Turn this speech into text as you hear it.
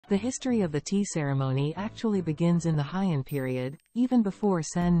The history of the tea ceremony actually begins in the Heian period, even before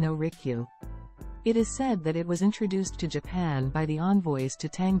Sen no Rikyu. It is said that it was introduced to Japan by the envoys to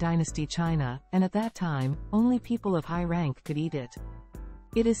Tang Dynasty China, and at that time, only people of high rank could eat it.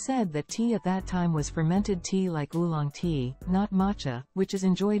 It is said that tea at that time was fermented tea like oolong tea, not matcha, which is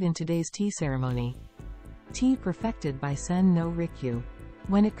enjoyed in today's tea ceremony. Tea perfected by Sen no Rikyu.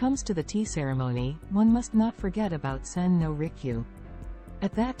 When it comes to the tea ceremony, one must not forget about Sen no Rikyu.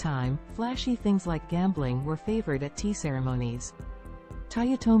 At that time, flashy things like gambling were favored at tea ceremonies.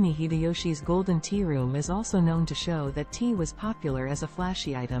 Toyotomi Hideyoshi's golden tea room is also known to show that tea was popular as a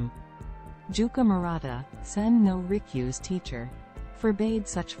flashy item. Juko Murata, Sen no Rikyu's teacher, forbade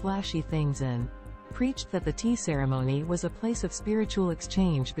such flashy things and preached that the tea ceremony was a place of spiritual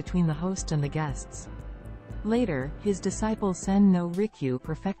exchange between the host and the guests. Later, his disciple Sen no Rikyu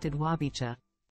perfected wabicha,